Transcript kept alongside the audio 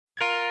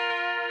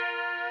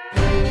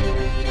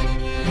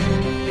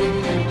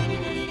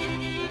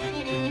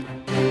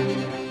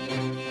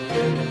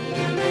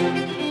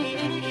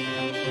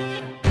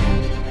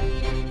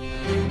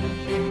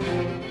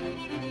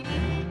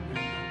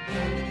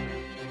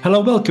Hello,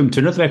 welcome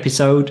to another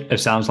episode of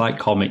Sounds Like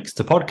Comics,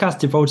 the podcast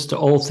devoted to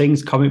all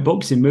things comic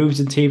books in movies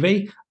and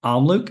TV.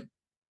 I'm Luke.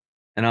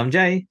 And I'm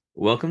Jay.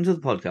 Welcome to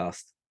the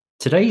podcast.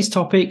 Today's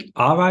topic,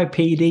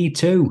 R.I.P.D.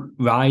 2,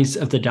 Rise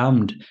of the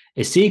Damned,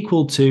 a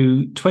sequel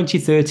to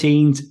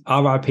 2013's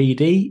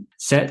R.I.P.D.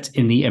 set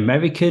in the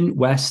American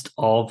West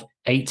of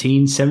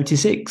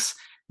 1876.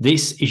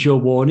 This is your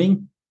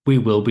warning. We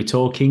will be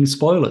talking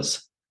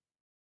spoilers.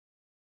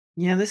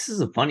 Yeah, this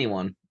is a funny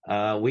one.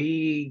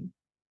 We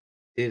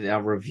did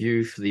our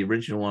review for the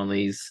original one of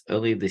these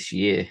earlier this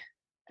year,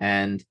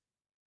 and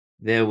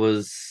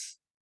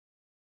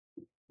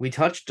we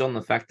touched on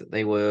the fact that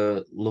they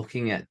were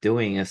looking at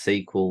doing a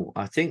sequel.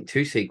 I think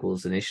two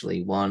sequels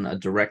initially. One, a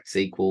direct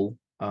sequel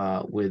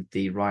with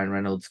the Ryan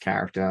Reynolds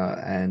character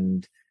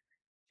and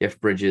Jeff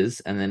Bridges,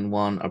 and then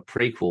one, a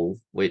prequel,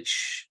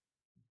 which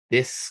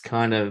this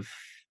kind of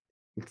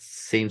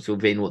seems to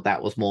have been what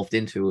that was morphed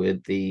into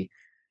with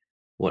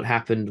what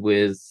happened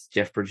with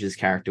Jeff Bridges'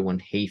 character when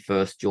he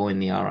first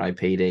joined the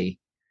R.I.P.D.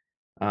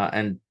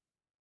 And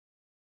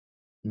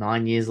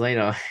 9 years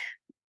later,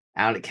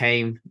 out it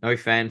came, no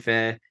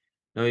fanfare,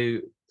 no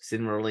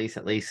cinema release,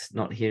 at least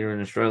not here in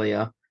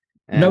Australia.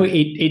 No,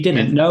 it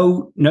didn't.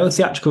 No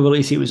theatrical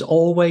release. It was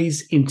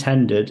always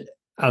intended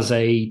as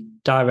a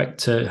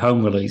direct-to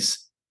home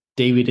release,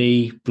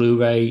 DVD,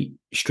 Blu-ray,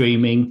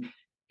 streaming.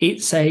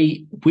 It's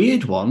a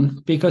weird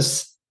one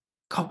because,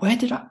 God, where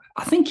did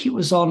I think it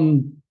was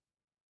on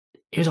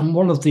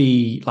one of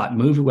the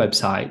movie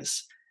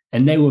websites,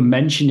 and they were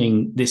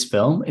mentioning this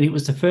film, and it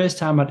was the first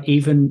time I'd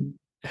even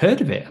heard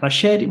of it. And I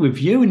shared it with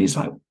you, and it's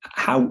like,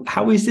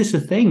 how is this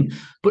a thing?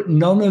 But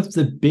none of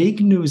the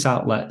big news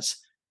outlets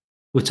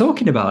were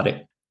talking about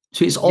it.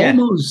 So it's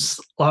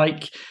almost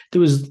like there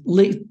was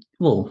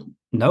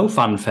no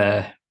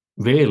fanfare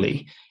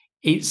really.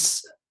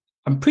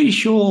 I'm pretty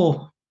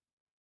sure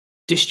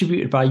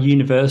distributed by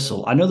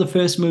Universal. I know the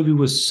first movie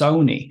was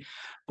Sony,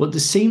 but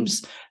there's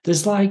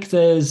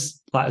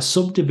a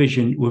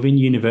subdivision within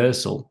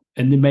Universal,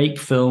 and they make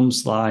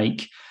films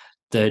like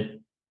the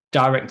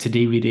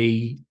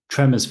direct-to-DVD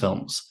Tremors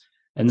films.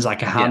 And there's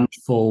like a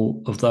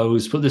handful of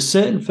those, but there's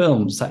certain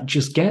films that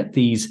just get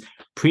these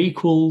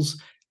prequels,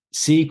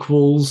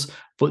 sequels,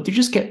 but they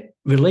just get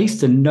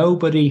released and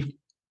nobody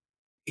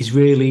is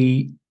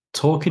really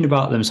talking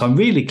about them. So I'm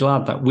really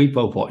glad that we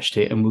both watched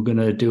it and we're going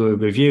to do a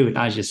review. And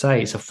as you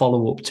say, it's a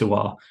follow-up to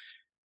our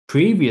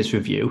previous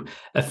review,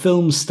 a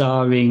film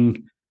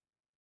starring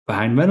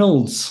Ryan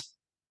Reynolds,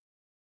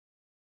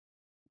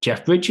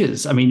 Jeff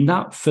Bridges. I mean,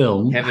 that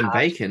film... Kevin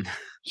Bacon.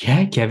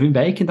 Yeah, Kevin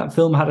Bacon. That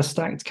film had a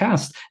stacked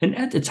cast. And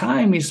at the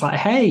time, it's like,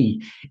 hey,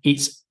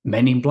 it's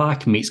Men in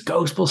Black meets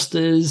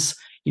Ghostbusters,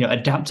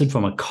 adapted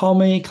from a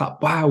comic.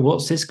 Like, wow,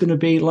 what's this going to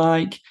be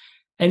like?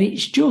 And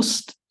it's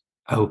just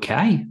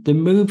okay. The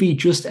movie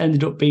just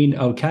ended up being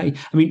okay.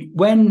 I mean,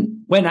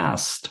 when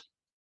asked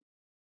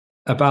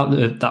about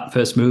that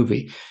first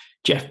movie,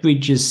 Jeff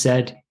Bridges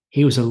said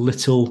he was a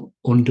little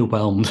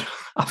underwhelmed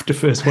after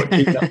first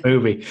watching that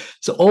movie.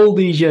 So all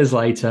these years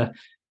later,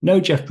 no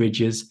Jeff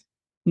Bridges,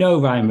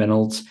 no Ryan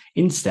Reynolds.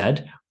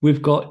 Instead,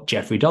 we've got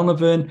Jeffrey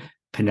Donovan,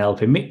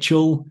 Penelope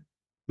Mitchell,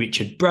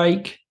 Richard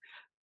Brake.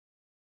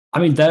 I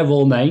mean, they're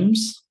all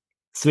names,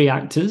 3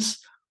 actors.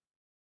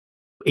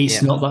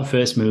 It's not that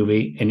first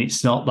movie, and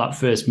it's not that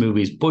first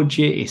movie's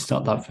budget. It's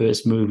not that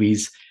first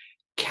movie's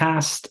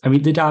cast. I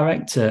mean, the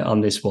director on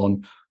this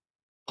one,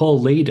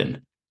 Paul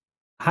Leedon,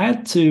 I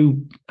had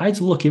to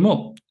look him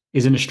up.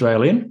 He's an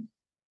Australian.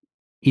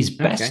 He's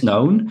best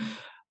known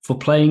for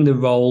playing the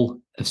role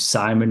of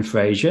Simon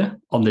Fraser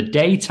on the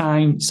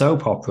daytime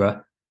soap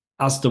opera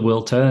As the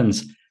World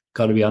Turns.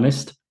 Got to be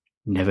honest,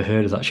 never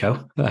heard of that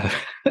show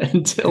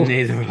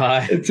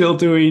until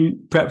doing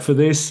prep for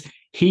this.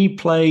 He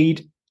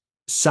played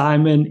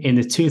Simon in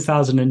the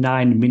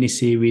 2009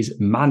 miniseries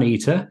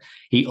Man-Eater.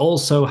 He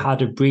also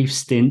had a brief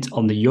stint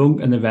on The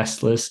Young and the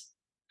Restless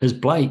as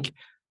Blake.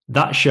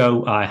 That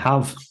show I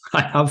have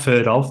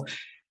heard of.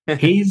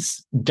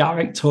 His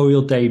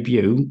directorial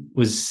debut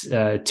was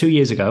 2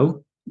 years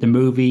ago, the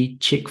movie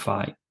Chick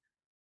Fight.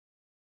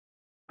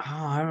 Oh,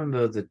 I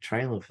remember the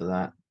trailer for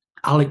that.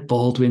 Alec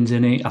Baldwin's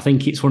in it. I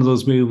think it's one of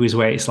those movies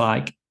where it's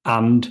like,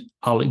 and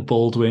Alec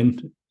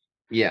Baldwin.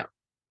 Yeah.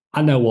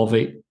 I know of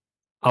it.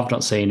 I've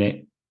not seen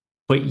it.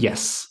 But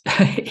yes,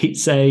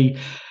 it's a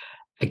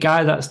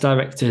guy that's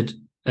directed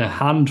a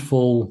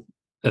handful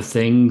of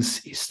things.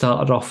 He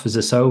started off as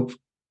a soap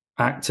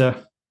actor.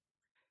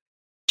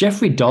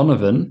 Jeffrey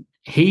Donovan,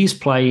 he's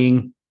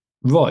playing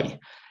Roy.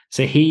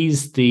 So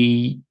he's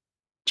the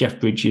Jeff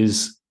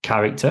Bridges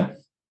character.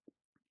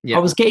 Yeah. I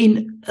was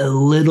getting a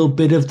little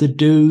bit of the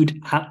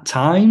dude at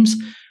times,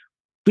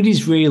 but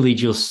he's really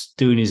just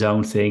doing his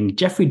own thing.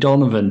 Jeffrey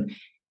Donovan,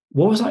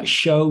 what was that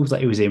show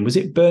that he was in? Was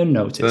it Burn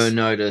Notice? Burn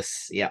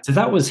Notice, yeah. So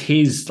that was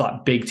his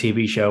big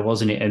TV show,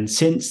 wasn't it? And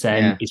since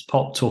then, he's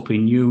popped up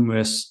in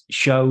numerous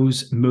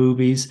shows,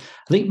 movies.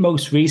 I think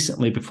most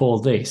recently,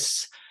 before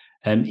this,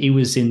 he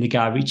was in the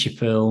Guy Ritchie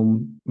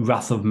film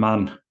Wrath of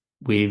Man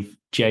with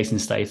Jason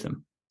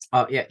Statham.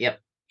 Oh, yeah.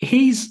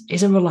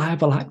 he's a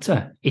reliable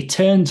actor. He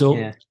turns up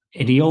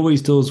and he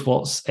always does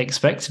what's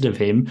expected of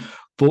him,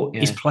 but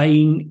he's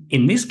playing,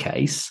 in this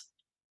case,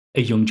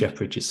 a young Jeff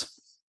Bridges.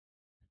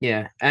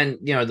 Yeah, and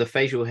the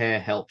facial hair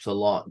helps a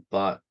lot,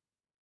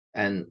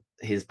 and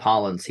his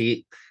parlance,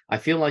 I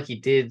feel like he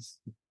did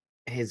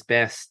his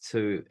best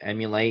to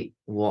emulate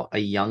what a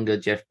younger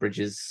Jeff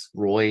Bridges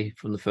Roy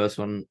from the first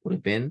one would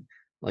have been,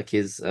 like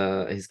his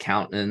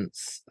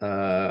countenance,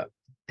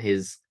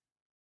 his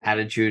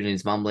attitude, and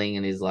his mumbling,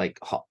 and his like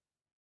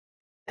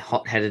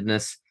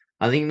hot-headedness.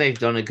 I think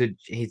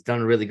he's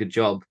done a really good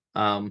job.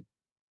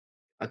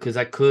 Because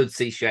I could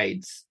see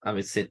shades. I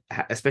mean,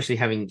 especially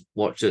having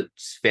watched it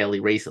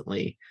fairly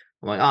recently,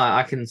 I'm like,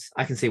 I can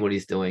see what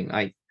he's doing.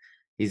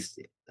 He's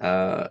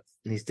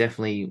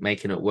definitely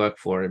making it work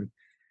for him.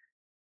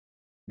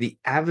 The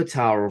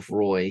avatar of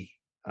Roy,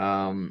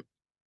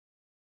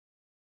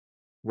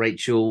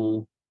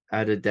 Rachel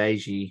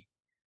Adedeji,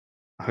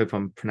 I hope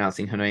I'm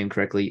pronouncing her name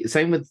correctly.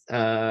 Same with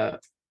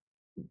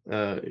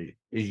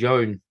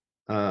Jean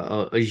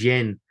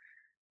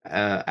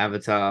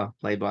avatar,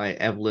 played by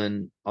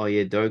Evelyn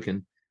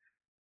Oyedokin.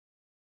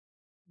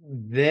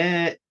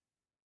 When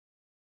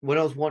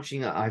I was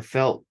watching it, I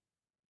felt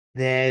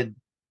they're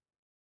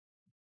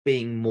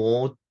being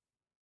more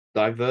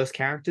diverse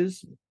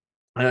characters.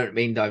 I don't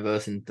mean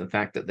diverse in the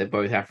fact that they're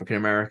both African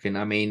American.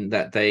 I mean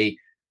that they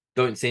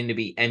don't seem to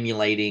be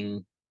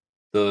emulating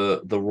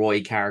the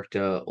Roy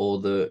character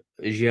or the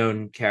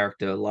Jean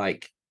character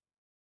like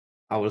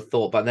I would have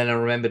thought. But then I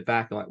remembered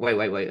back, I'm like,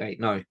 wait,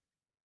 no.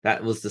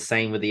 That was the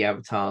same with the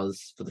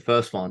avatars for the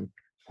first one.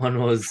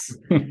 One was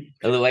a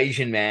little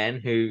Asian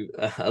man a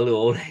little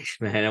old Asian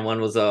man, and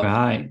one was a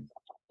blonde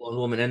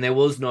woman. And there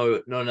was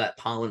none of that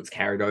parlance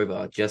carried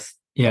over, just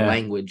the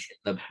language,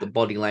 the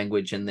body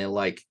language, and their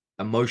like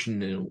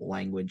emotional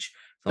language.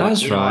 So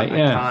that's right. I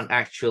can't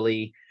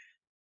actually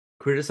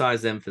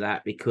criticize them for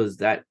that because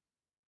that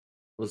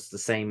was the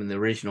same in the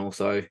original.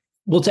 So,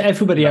 well, to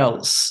everybody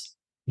else,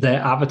 their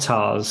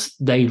avatars,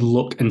 they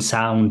look and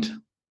sound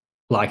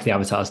like the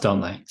avatars, don't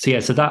they?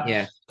 So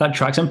that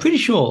tracks. I'm pretty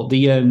sure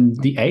the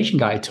Asian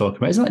guy you're talking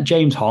about, isn't that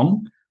James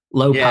Hong,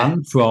 Lo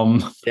Pan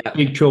from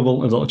Big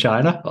Trouble in Little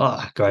China?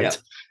 Oh,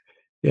 great.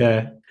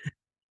 Yeah.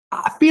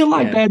 I feel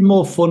like they had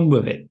more fun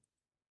with it,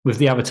 with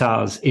the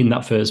avatars in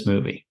that first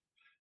movie.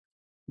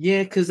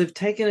 Yeah, because they've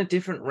taken a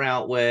different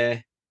route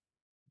where,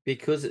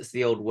 because it's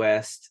the Old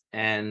West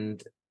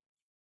and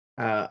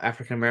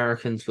African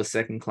Americans were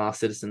second-class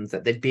citizens,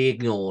 that they'd be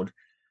ignored.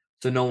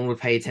 So no one would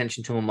pay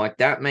attention to him. Like,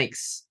 that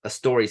makes a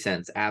story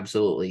sense,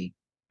 absolutely.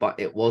 But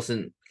it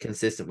wasn't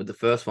consistent with the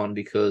first one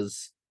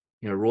because,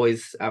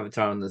 Roy's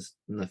avatar in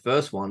the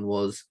first one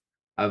was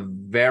a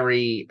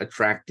very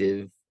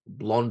attractive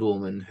blonde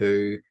woman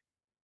who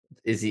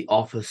is the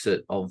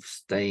opposite of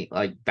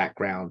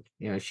background.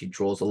 She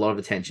draws a lot of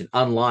attention,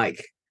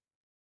 unlike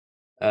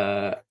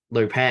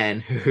Lo Pan,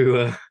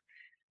 who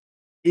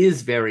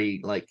is very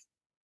like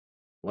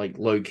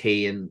low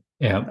key and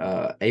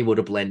able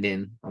to blend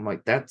in. I'm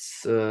like,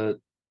 that's that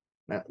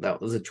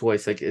was a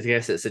choice. Like, I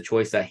guess it's a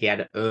choice that he had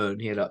to earn.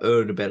 He had to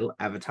earn a better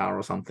avatar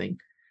or something.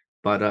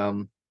 But they're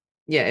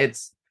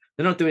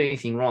not doing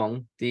anything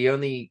wrong. The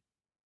only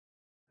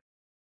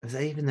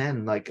even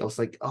then, like, I was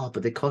like, oh,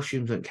 but the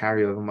costumes don't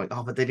carry over. I'm like,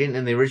 oh, but they didn't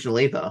in the original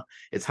either.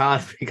 It's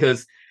hard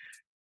because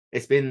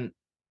it's been,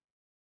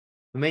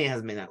 for me, it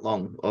hasn't been that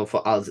long, or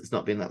for us, it's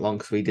not been that long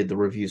because we did the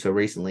review so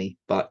recently.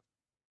 But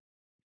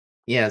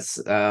yes,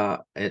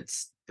 it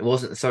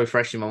wasn't so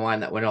fresh in my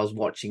mind that when I was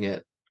watching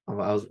it, I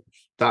was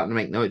starting to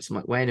make notes. I'm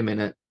like, wait a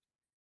minute,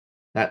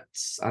 I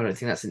don't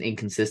think that's an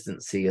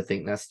inconsistency. I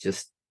think that's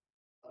just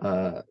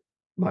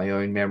my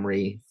own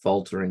memory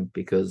faltering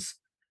because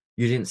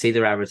you didn't see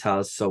their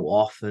avatars so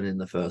often in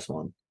the first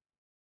one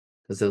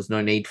because there was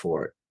no need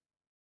for it.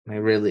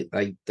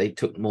 They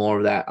took more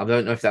of that. I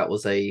don't know if that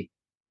was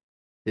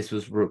this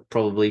was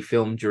probably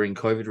filmed during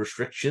COVID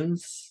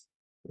restrictions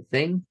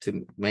thing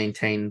to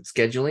maintain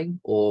scheduling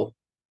or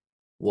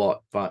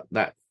what, but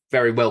that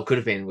very well could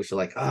have been, which are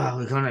like, oh,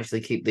 we can't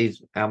actually keep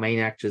our main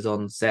actors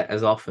on set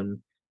as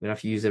often. We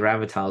have to use their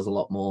avatars a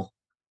lot more.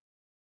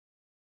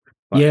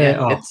 But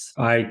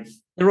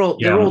they're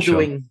all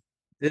doing. Sure.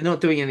 They're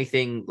not doing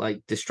anything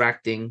like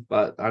distracting,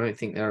 but I don't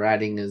think they're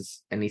adding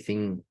as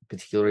anything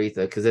particular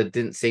either because it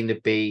didn't seem to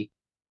be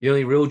the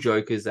only real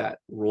joke is that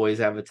Roy's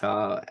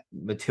avatar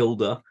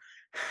Matilda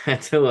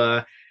had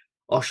to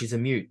she's a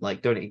mute.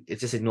 Like,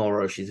 just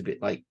ignore her. She's a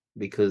bit like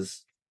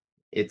because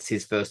it's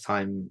his first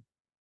time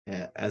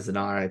as an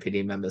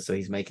RIPD member, so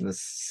he's making the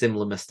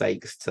similar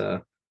mistakes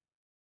to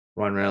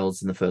Ryan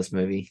Reynolds in the first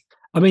movie.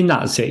 I mean,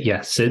 that's it.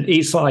 Yes,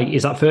 it's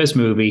that first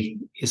movie.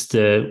 It's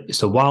the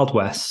Wild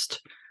West,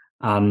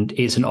 and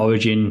it's an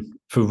origin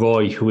for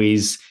Roy, who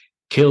is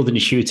killed in a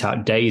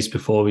shootout days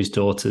before his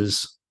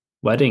daughter's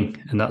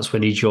wedding, and that's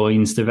when he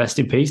joins the Rest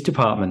in Peace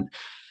department.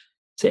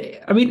 So,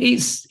 I mean,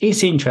 it's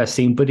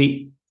interesting, but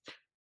it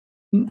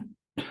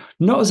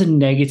not as a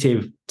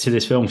negative to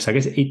this film, because I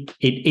guess it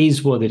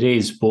is what it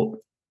is. But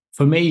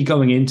for me,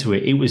 going into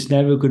it, it was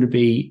never going to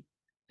be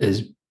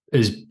as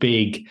as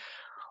big,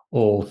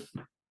 or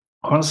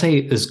I want to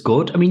say as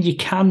good. I mean, you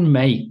can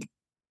make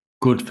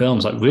good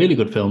films, like really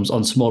good films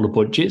on smaller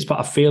budgets, but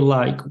I feel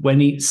like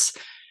when it's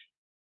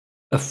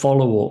a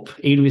follow-up,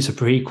 even if it's a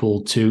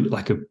prequel to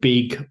like a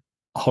big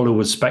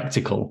Hollywood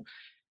spectacle,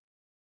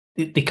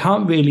 they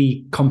can't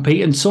really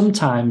compete. And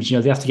sometimes,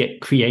 they have to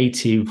get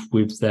creative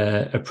with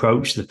their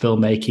approach to the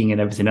filmmaking and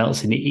everything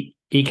else. And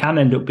it can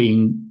end up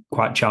being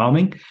quite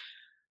charming.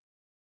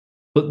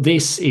 But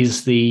this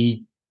is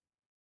the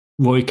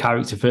Roy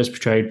character first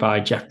portrayed by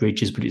Jeff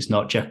Bridges, but it's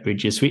not Jeff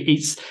Bridges. So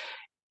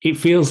it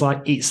feels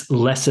like it's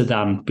lesser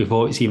than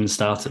before it's even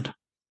started.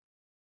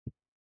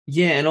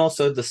 Yeah, and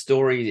also the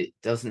story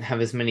doesn't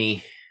have as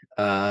many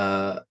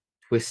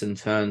twists and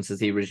turns as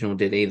the original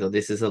did either.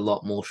 This is a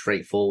lot more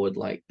straightforward.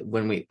 Like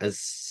when we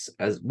as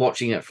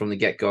watching it from the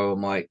get-go,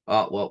 I'm like,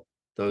 oh well,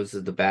 those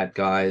are the bad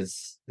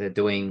guys. They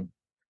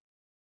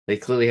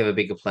clearly have a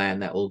bigger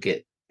plan that will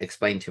get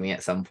explained to me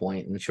at some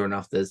point. And sure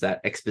enough, there's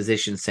that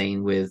exposition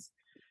scene with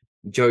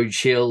Joe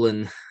Chill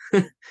and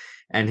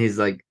and his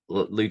like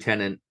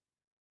lieutenant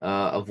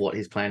of what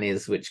his plan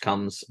is, which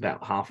comes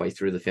about halfway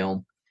through the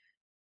film.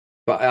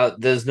 But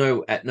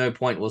at no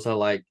point was I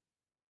like,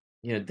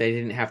 they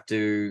didn't have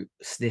to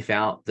sniff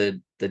out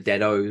the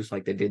deados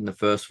like they did in the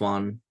first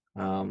one,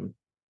 and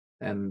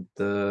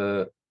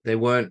they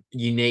weren't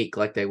unique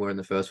like they were in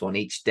the first one.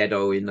 Each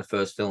deado in the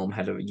first film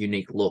had a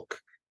unique look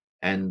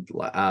and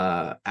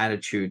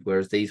attitude,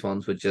 whereas these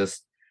ones were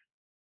just,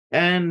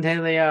 and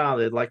here they are.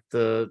 They're like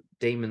the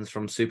demons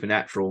from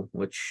Supernatural,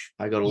 which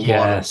I got a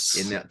lot of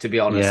in there, to be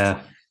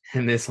honest,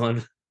 in this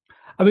one.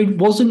 I mean,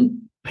 wasn't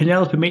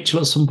Penelope Mitchell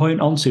at some point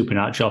on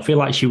Supernatural? I feel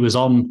like she was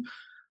on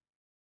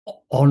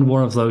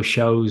one of those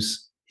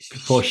shows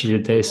before she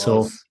did this.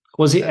 Or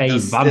was it a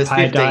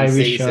Vampire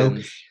Diaries show?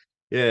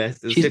 Yeah,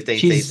 there's 15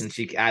 seasons.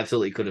 She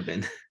absolutely could have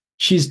been.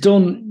 She's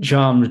done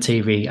genre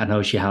TV. I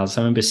know she has.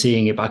 I remember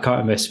seeing it, but I can't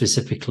remember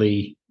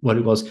specifically what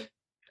it was.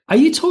 Are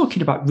you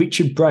talking about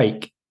Richard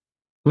Brake?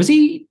 Was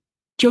he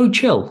Joe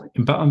Chill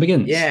in Batman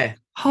Begins? Yeah.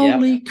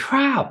 Holy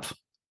crap.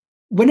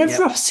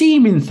 Whenever I see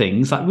him in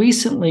things, like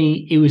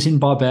recently he was in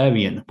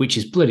Barbarian, which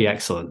is bloody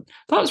excellent.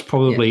 That was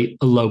probably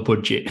a low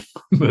budget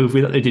movie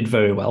that they did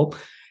very well.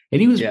 And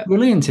he was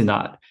brilliant in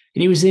that.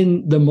 And he was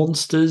in The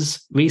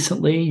Monsters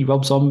recently,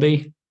 Rob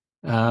Zombie.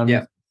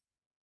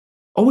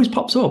 Always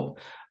pops up.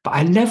 But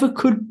I never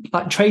could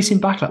trace him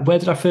back. Like, where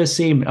did I first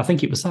see him? I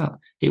think it was that.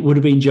 It would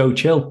have been Joe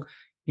Chill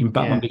in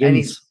Batman Begins. And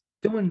he's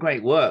doing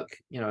great work.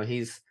 He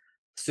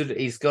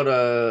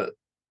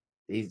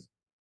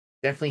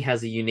definitely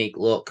has a unique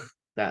look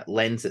that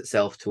lends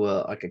itself to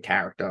a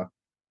character.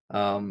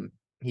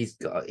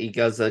 He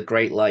does a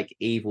great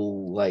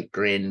evil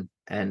grin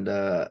and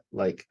a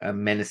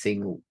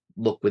menacing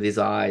look with his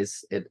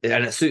eyes. And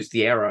it suits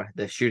the era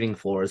they're shooting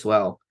for as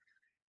well.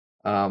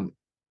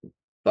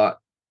 But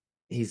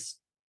he's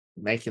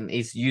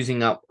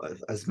using up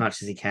as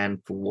much as he can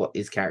for what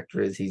his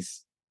character is.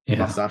 He's a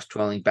mustache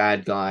twirling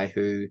bad guy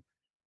who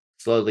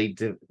slowly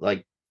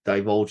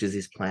divulges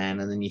his plan,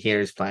 and then you hear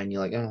his plan, you're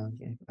like, oh,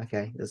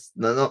 okay. It's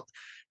not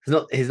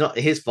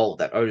his fault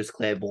that Otis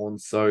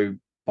Claiborne's so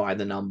by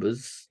the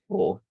numbers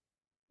or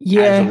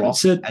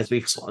as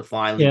we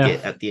finally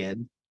get at the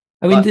end.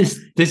 I mean,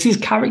 there's his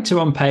character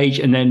on page,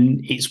 and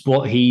then it's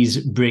what he's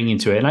bringing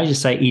to it. And I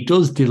just say he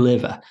does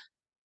deliver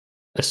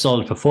a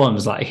solid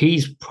performance. Like,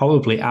 he's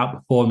probably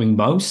outperforming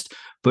most,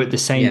 but at the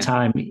same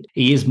time,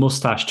 he is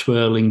mustache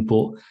twirling,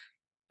 but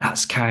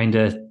that's kind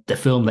of the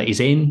film that he's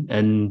in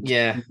and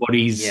what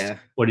he's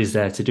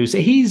there to do. So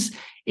he's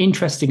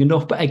interesting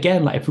enough. But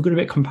again, if we're going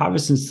to make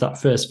comparisons to that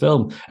first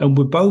film, and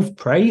we're both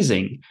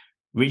praising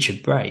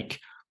Richard Brake,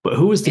 but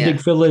who was the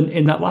big villain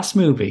in that last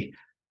movie?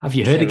 Have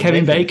you heard of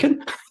Kevin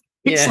Bacon?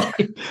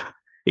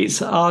 It's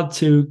hard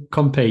to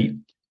compete.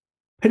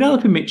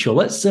 Penelope Mitchell,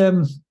 let's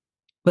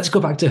go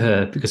back to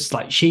her, because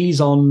she's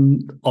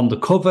on the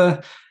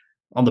cover,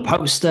 on the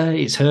poster.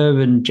 It's her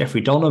and Jeffrey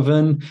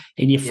Donovan,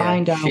 and you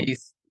find out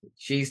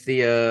she's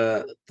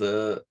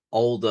the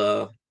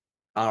older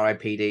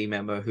RIPD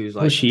member who's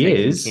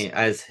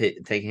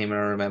taking him, I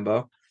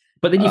remember.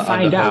 But then you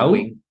find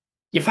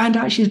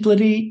out she's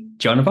bloody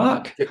Joan of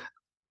Arc.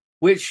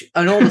 Which,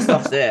 and all the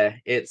stuff's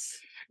there. It's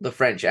the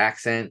French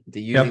accent,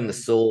 the using the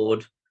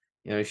sword.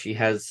 She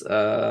has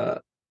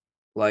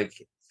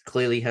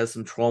clearly has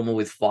some trauma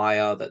with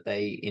fire that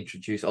they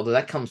introduce, although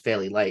that comes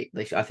fairly late.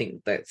 I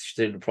think that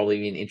should have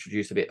probably been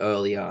introduced a bit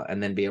earlier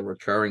and then be a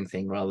recurring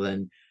thing rather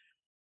than,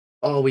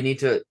 we need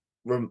to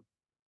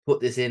put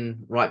this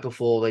in right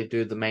before they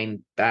do the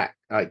main third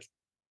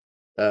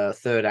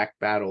act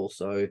battle.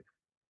 So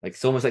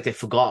it's almost like they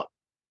forgot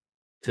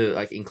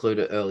to include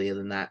it earlier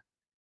than that.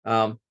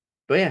 But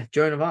yeah,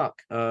 Joan of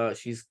Arc,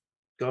 she's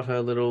got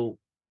her little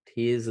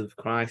tears of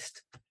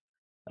Christ.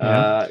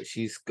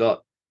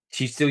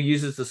 She still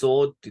uses the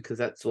sword because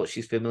that's what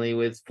she's familiar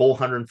with.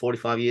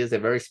 445 years. They're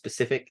very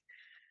specific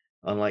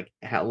on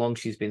how long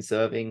she's been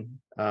serving.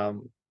 But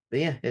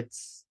yeah,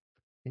 it's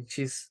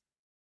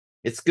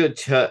good.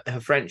 Her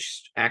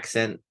French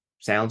accent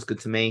sounds good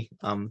to me.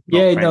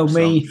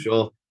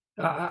 Sure.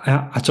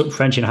 I took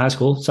French in high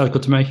school. Sounds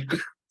good to me.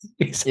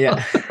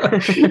 Yeah.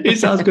 It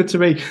sounds good to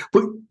me.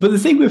 But the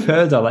thing with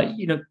her though, like,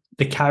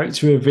 the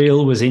character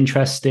reveal was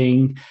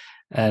interesting,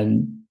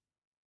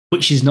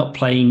 but she's not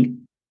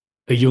playing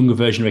a younger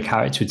version of a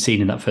character we'd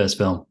seen in that first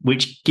film,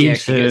 which Yeah,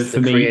 gives she her, gets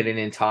for to create me, an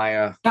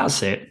entire.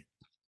 that's it.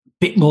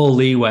 Bit more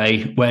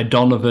leeway where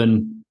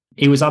Donovan,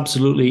 he was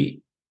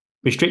absolutely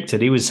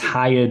restricted. He was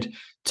hired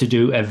to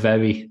do a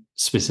very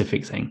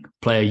specific thing,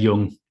 play a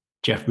young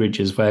Jeff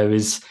Bridges,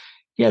 whereas,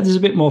 there's a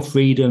bit more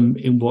freedom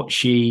in what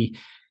she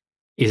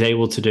is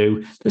able to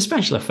do. The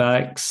special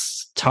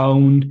effects,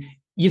 tone,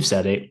 you've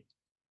said it.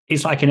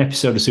 It's like an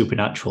episode of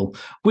Supernatural,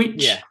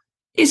 which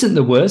isn't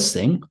the worst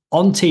thing.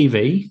 On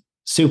TV,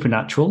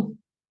 Supernatural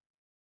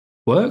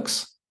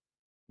works.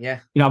 Yeah.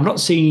 I've not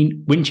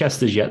seen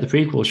Winchester's yet, the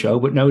prequel show,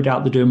 but no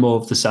doubt they're doing more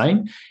of the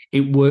same.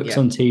 It works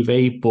on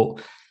TV,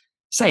 but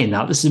saying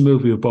that, this is a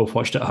movie we both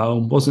watched at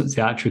home, wasn't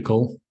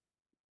theatrical.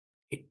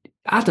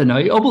 I don't know.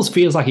 It almost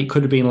feels like it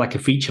could have been like a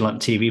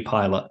feature-length TV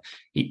pilot.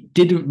 It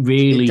didn't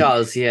really. It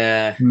does,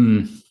 yeah.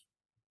 Hmm.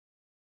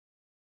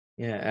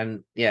 Yeah,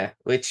 and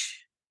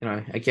which,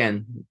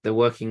 again, they're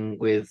working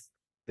with.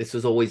 This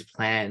was always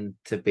planned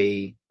to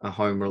be a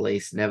home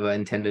release, never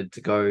intended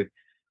to go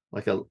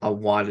like a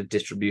wider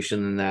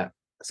distribution than that.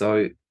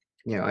 So,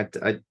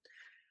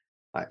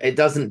 it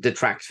doesn't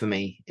detract for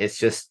me. It's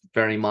just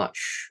very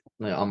much.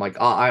 I'm like,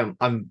 I've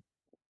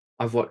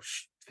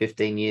watched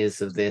 15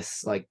 years of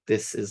this. Like,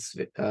 this is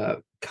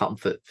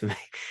comfort for me.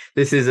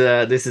 This is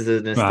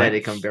an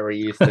aesthetic I'm very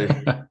used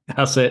to.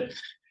 That's it.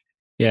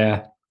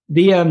 Yeah.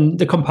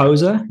 The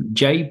composer,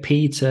 J.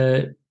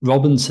 Peter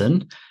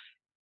Robinson,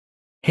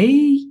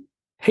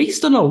 he's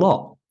done a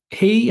lot.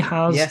 He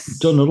has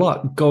done a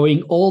lot,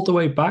 going all the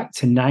way back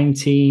to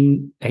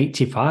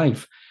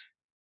 1985.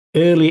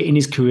 Earlier in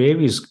his career,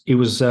 he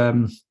was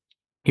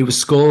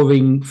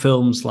scoring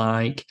films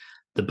like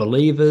The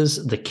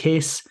Believers, The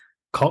Kiss,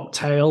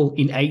 Cocktail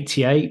in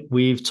 '88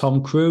 with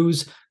Tom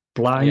Cruise,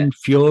 Blind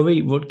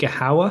Fury, Rutger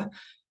Hauer,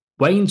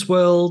 Wayne's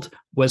World,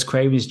 Wes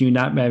Craven's New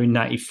Nightmare in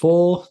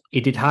 '94.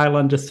 He did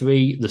Highlander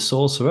 3, The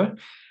Sorcerer,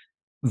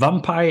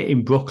 Vampire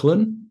in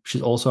Brooklyn, which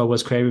is also a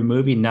Wes Craven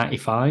movie in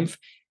 '95.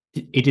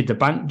 He did The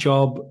Bank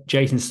Job,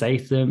 Jason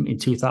Statham in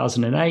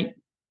 2008.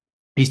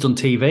 He's done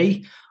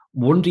TV,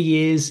 Wonder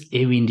Years,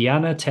 Eerie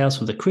Indiana, Tales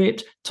from the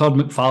Crypt, Todd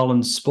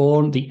McFarlane's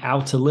Spawn, The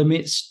Outer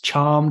Limits,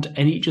 Charmed,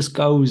 and it just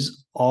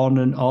goes on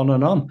and on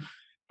and on.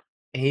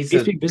 He's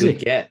a good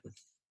get.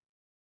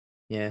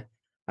 Yeah.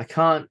 I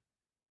can't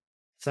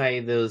say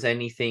there was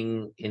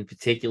anything in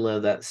particular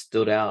that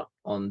stood out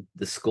on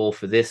the score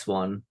for this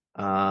one.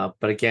 But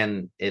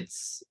again, it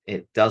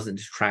doesn't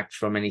detract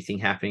from anything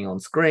happening on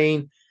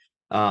screen.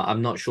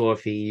 I'm not sure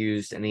if he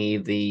used any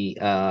of the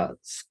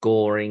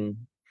scoring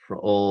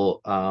or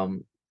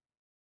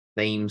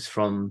themes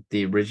from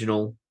the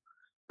original,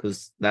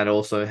 because that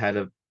also had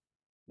a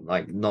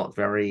not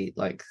very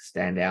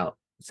standout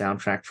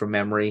soundtrack from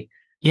memory.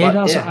 Yeah,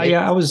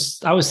 I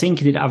was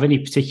thinking, did it have any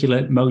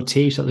particular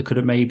motifs that they could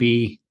have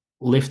maybe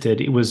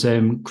lifted? It was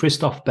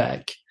Christoph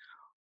Beck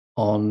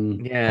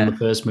on the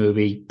first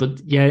movie,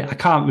 but I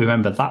can't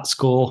remember that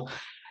score.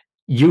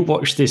 You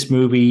watched this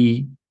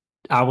movie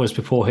hours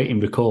before hitting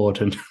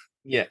record, and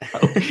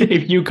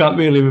if you can't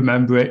really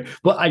remember it,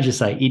 but I just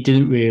say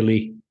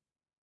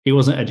it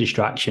wasn't a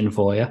distraction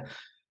for you.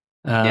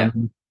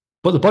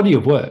 But the body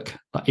of work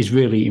is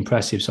really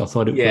impressive, so I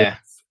thought it was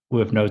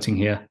worth noting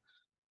here.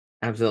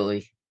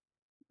 Absolutely.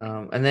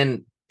 And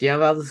then do you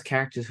have other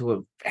characters who are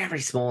very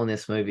small in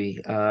this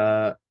movie?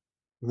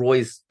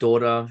 Roy's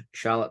daughter,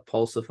 Charlotte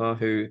Pulsifer,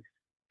 who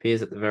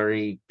appears at the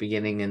very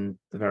beginning and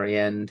the very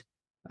end.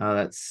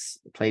 That's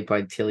played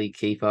by Tilly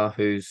Keeper,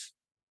 who's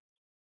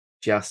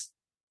just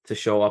to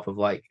show up of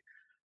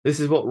this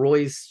is what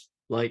Roy's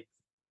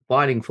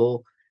fighting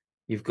for.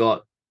 You've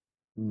got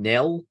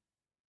Nell,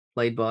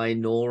 played by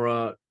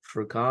Nora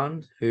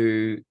Trucan,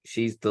 who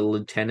she's the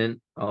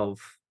lieutenant of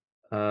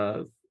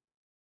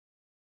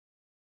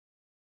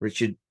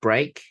Richard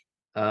Brake.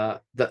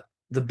 The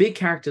big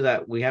character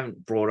that we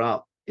haven't brought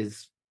up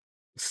is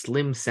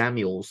Slim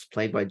Samuels,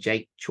 played by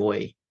Jake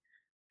Choi,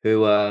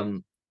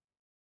 who,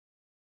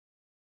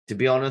 to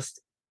be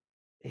honest,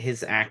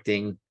 his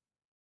acting,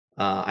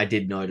 I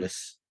did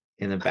notice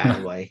in a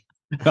bad way.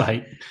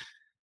 Right.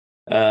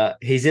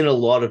 He's in a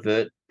lot of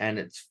it, and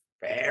it's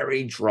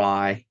very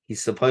dry.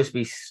 He's supposed to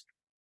be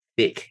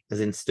thick, as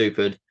in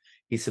stupid.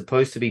 He's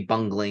supposed to be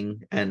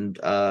bungling, and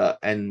I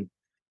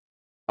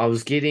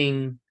was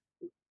getting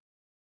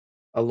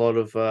a lot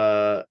of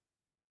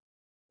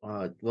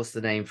what's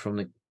the name from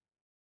the? Do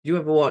you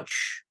ever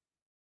watch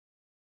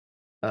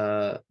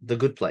The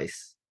Good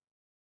Place?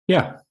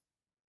 Yeah,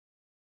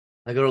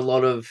 I got a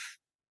lot of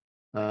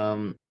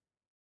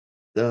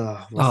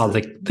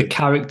the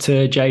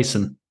character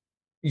Jason.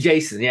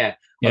 Jason, yeah.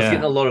 I was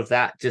getting a lot of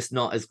that, just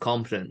not as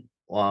competent.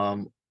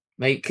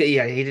 He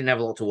didn't have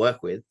a lot to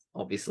work with.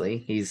 Obviously,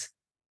 he's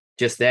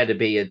just there to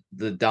be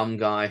the dumb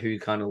guy who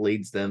kind of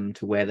leads them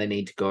to where they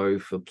need to go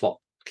for plot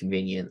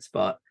convenience.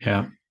 But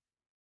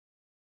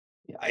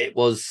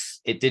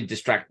it did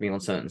distract me on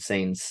certain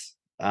scenes.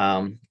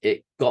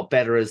 It got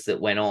better as it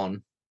went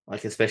on,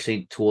 like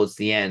especially towards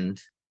the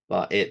end,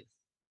 but it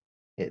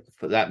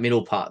for that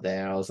middle part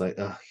there, I was like,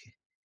 oh,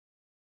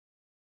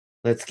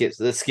 let's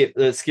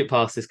skip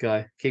past this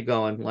guy. Keep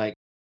going. Like,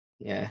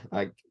 yeah,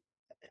 like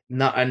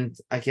not. And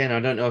again, I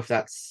don't know if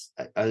that's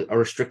a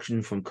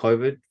restriction from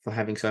COVID for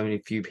having so many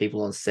few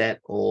people on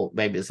set, or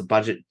maybe it's a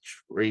budget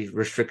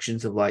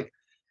restrictions of like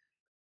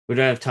we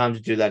don't have time to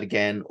do that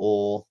again,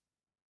 or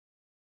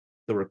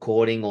the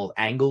recording or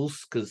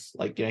angles, because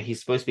like he's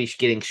supposed to be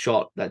getting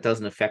shot that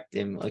doesn't affect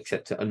him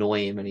except to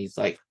annoy him, and he's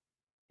like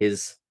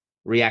his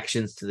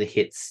reactions to the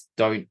hits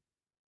don't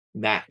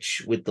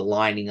match with the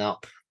lining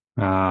up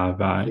the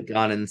Right.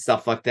 gun and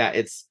stuff like that.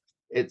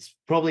 It's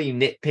probably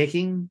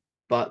nitpicking,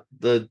 but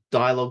the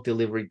dialogue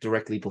delivery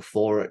directly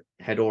before it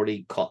had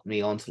already caught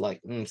me on to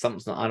like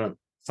something's not I don't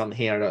something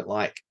here I don't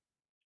like,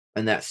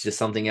 and that's just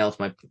something else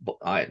my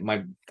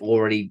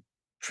already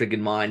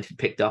triggered mind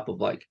picked up of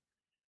like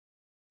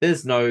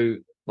there's no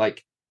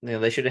like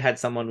they should have had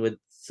someone with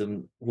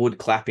some wood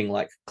clapping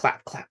like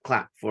clap clap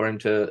clap for him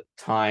to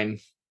time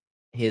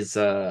his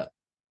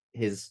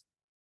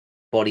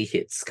body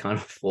hits kind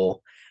of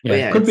for. But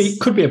Yeah, yeah,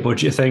 could be a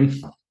budget thing.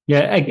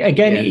 Yeah,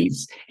 again, yeah,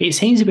 it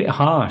seems a bit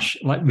harsh,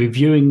 like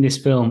reviewing this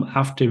film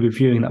after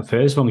reviewing that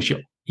first one.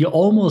 You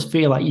almost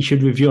feel like you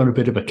should review on a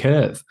bit of a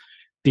curve,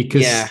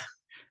 because yeah,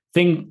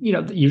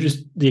 you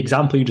just the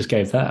example you just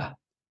gave there,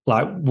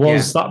 like yeah,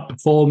 was that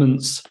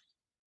performance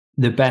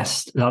the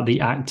best that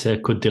the actor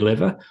could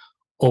deliver,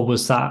 or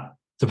was that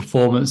the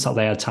performance that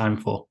they had time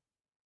for?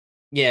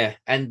 yeah.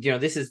 And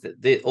this is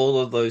all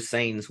of those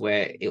scenes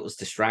where it was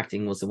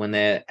distracting was when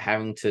they're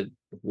having to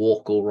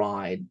walk or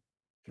ride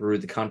through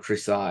the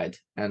countryside,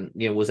 and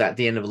was at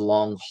the end of a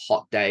long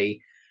hot day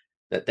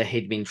that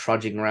he'd been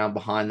trudging around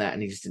behind that,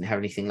 and he just didn't have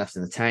anything left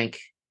in the tank.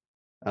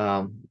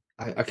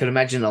 I could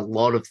imagine a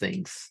lot of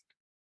things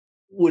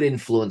would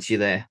influence you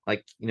there,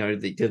 like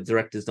the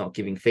director's not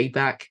giving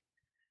feedback,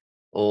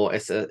 or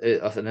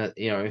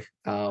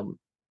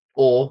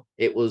or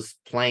it was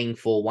playing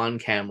for one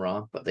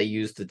camera, but they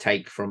used the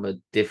take from a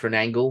different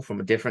angle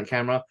from a different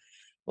camera,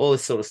 all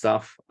this sort of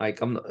stuff.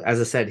 Like as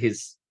I said,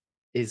 his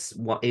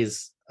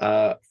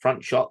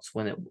front shots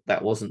when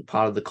that wasn't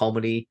part of the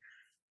comedy,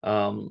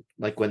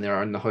 like when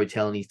they're in the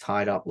hotel and he's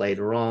tied up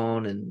later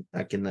on, and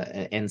like in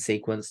the end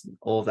sequence,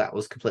 all of that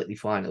was completely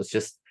fine. It was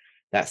just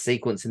that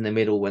sequence in the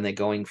middle when they're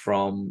going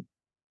from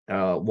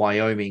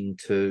Wyoming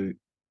to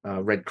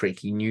Red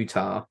Creek in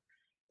Utah,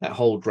 that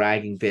whole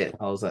dragging bit,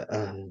 I was like,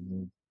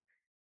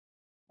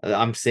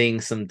 I'm seeing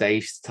some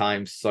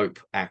daytime soap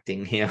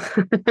acting here.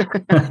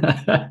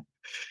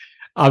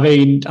 I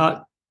mean,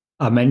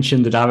 I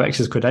mentioned the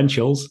director's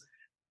credentials.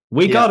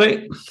 We Yeah, got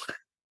it.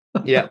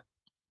 yeah,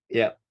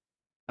 yeah.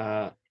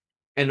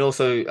 And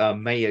also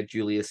Mayor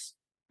Julius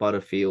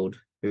Butterfield,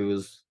 who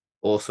was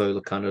also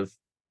the kind of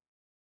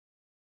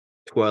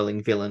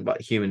twirling villain, but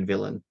human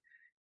villain.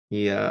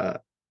 He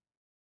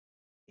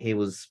he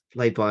was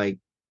played by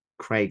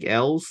Craig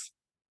Ells.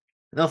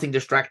 Nothing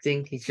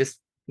distracting. He's just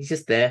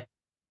there.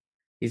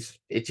 He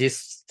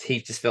just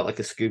felt like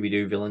a Scooby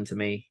Doo villain to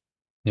me.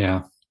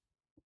 Yeah.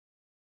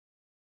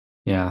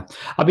 Yeah.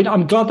 I mean,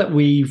 I'm glad that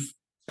we've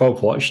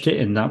both watched it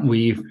and that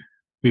we've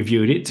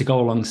reviewed it to go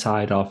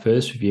alongside our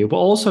first review, but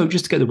also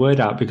just to get the word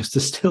out, because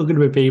there's still going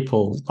to be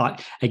people like,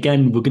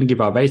 again, we're going to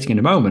give our rating in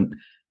a moment.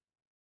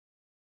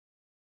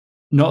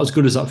 Not as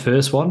good as that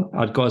first one,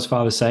 I'd go as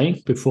far as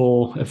saying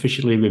before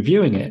officially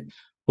reviewing it.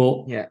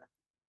 But Yeah,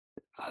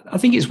 I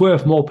think it's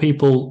worth more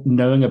people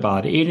knowing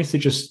about it, even if they're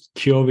just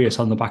curious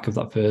on the back of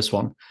that first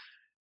one.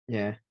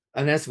 yeah.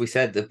 And as we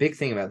said, the big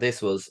thing about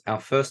this was our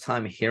first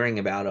time hearing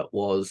about it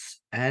was,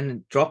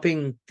 and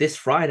dropping this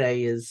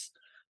Friday is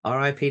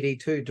RIPD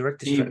 2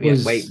 director's It yeah,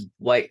 wait,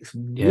 was,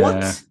 yeah,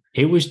 what?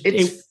 it was,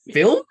 It's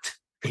filmed?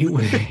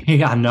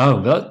 I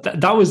know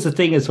that was the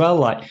thing as well.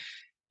 Like,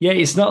 yeah,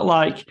 it's not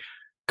like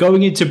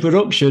going into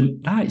production.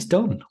 Nah, it's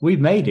done.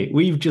 We've made it.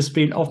 We've just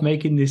been off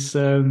making this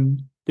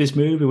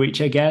movie,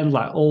 which again,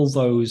 like all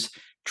those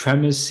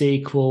Tremors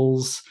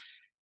sequels,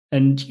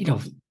 and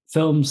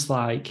films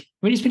like,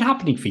 I mean, it's been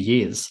happening for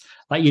years.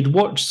 Like you'd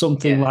watch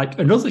something Yeah, like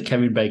another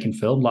Kevin Bacon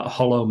film, like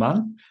Hollow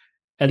Man,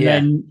 and yeah,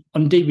 then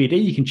on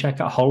DVD you can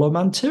check out Hollow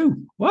Man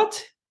 2.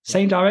 What?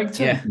 Same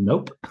director? yeah.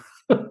 Nope.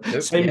 Nope,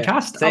 Same yeah.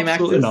 cast? Same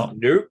Absolutely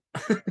actors?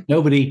 not.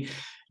 Nope.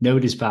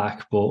 Nobody's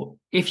back. But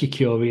if you're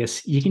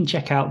curious, you can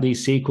check out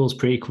these sequels,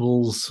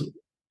 prequels.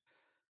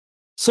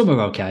 Some are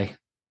okay.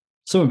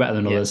 Some are better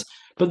than Yeah. others.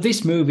 But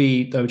this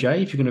movie, though,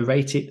 Jay, if you're going to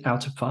rate it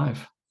out of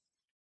 5.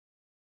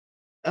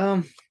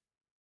 Um,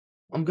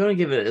 I'm gonna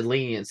give it a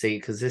leniency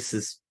because this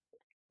is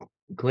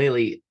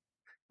clearly,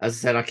 as I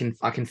said,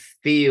 I can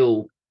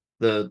feel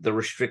the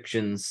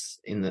restrictions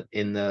in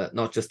the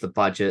not just the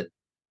budget,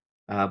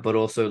 but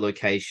also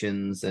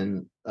locations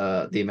and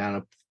the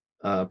amount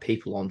of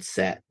people on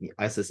set.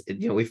 As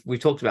I, we've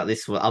talked about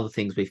this for other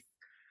things we've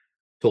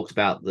talked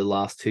about the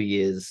last 2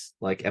 years,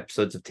 like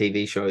episodes of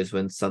TV shows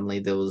when suddenly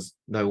there was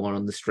no one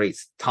on the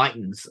streets.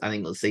 Titans, I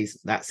think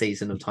that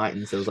season of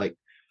Titans, there was like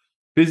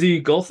busy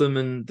Gotham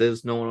and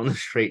there's no one on the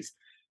streets.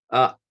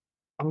 I'm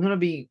gonna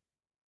be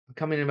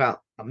coming in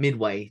about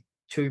midway,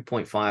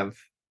 2.5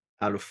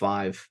 out of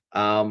 5.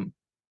 I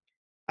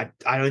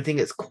don't think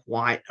it's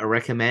quite a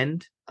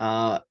recommend.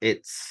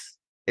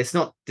 It's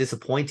not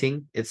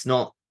disappointing. It's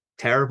not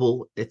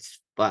terrible.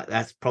 But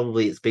that's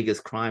probably its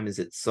biggest crime, is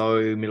it's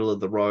so middle of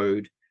the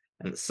road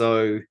and it's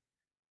so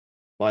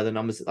by the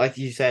numbers. Like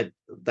you said,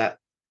 that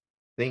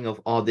thing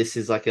of, oh, this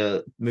is like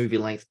a movie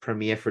length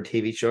premiere for a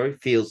TV show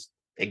feels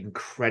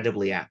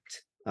incredibly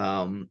apt.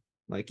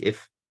 Like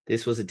if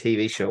this was a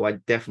TV show,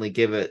 I'd definitely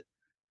give it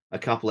a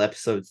couple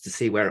episodes to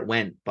see where it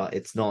went, but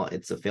it's not.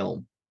 It's a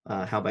film.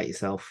 How about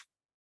yourself?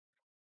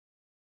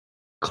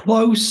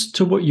 Close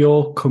to what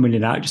you're coming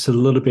in at, just a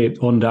little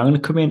bit under. I'm going to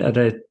come in at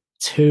a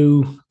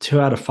 2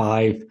 out of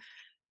 5.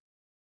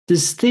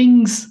 There's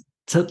things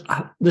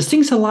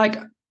I like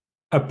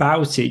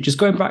about it. Just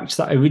going back to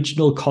that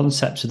original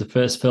concept of the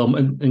first film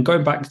and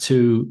going back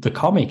to the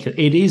comic,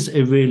 it is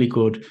a really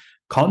good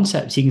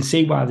concept. You can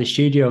see why the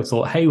studio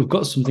thought, hey, we've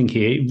got something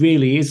here. It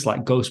really is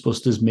like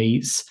Ghostbusters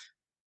meets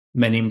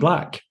Men in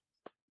Black.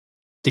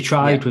 They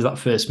tried with that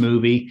first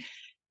movie.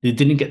 They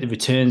didn't get the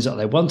returns that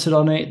they wanted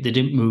on it. They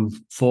didn't move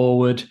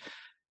forward.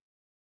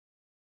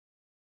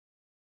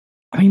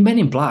 I mean, Men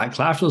in Black,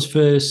 like after those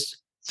first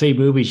 3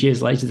 movies,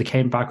 years later, they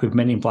came back with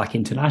Men in Black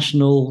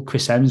International,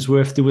 Chris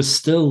Hemsworth. They were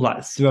still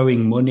like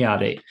throwing money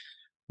at it,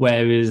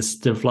 whereas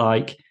they've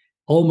like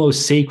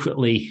almost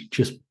secretly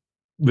just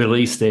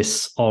released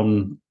this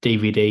on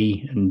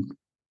DVD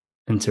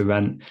and to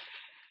rent.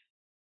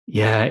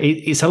 Yeah,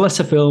 it's a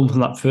lesser film from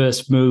that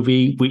first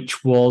movie,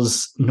 which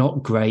was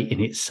not great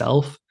in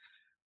itself.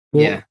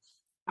 But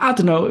I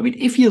don't know. I mean,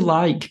 if you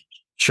like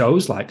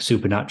shows like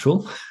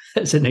Supernatural,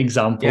 as an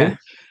example,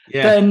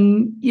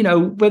 then,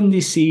 when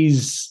this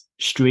is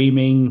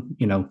streaming,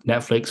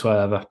 Netflix,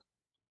 whatever,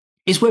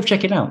 it's worth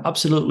checking out.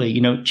 Absolutely,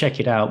 check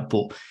it out.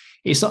 But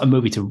it's not a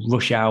movie to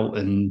rush out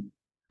and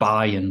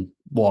buy and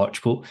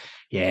watch. But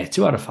yeah,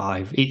 2 out of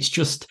 5. It's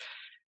just,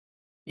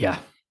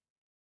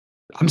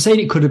 I'm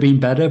saying it could have been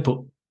better,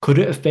 but could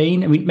it have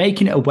been? I mean,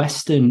 making it a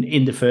Western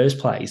in the first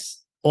place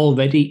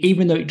already,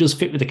 even though it does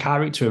fit with the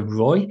character of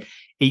Roy,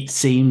 it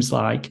seems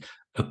like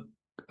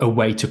a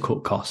way to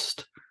cut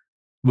cost.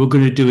 We're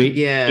going to do it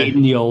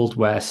in the Old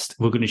West.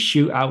 We're going to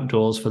shoot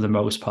outdoors for the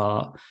most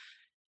part.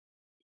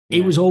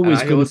 It was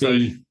always going to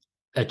be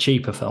a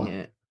cheaper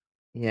film.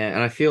 Yeah,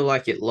 and I feel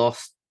like it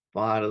lost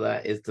part of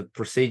that is the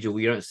procedure.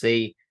 We don't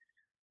see,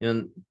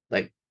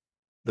 like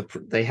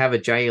they have a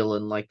jail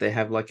and like they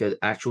have like an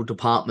actual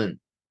department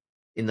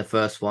in the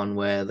first one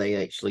where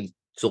they actually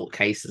sort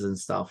cases and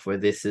stuff, where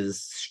this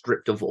is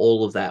stripped of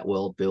all of that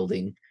world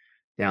building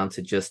down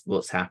to just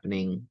what's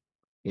happening.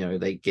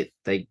 They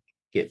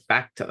get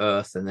back to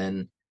Earth, and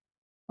then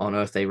on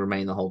Earth they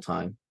remain the whole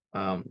time,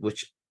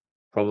 which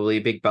probably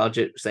a big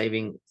budget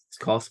saving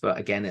cost, but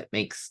again, it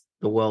makes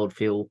the world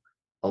feel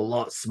a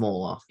lot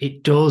smaller.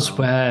 It does,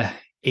 where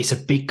it's a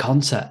big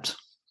concept,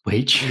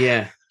 which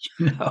anyway,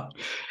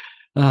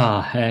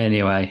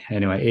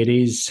 it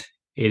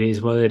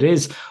is what it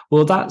is.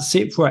 Well, that's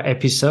it for our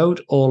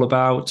episode, all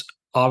about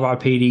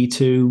RIPD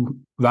 2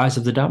 Rise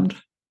of the Damned.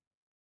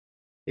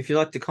 If you'd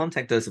like to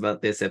contact us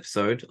about this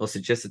episode or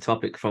suggest a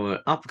topic from an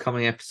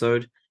upcoming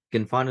episode, you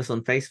can find us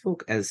on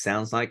Facebook as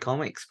Sounds Like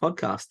Comics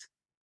Podcast.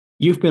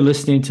 You've been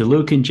listening to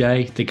Luke and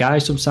Jay, the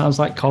guys from Sounds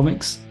Like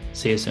Comics.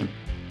 See you soon.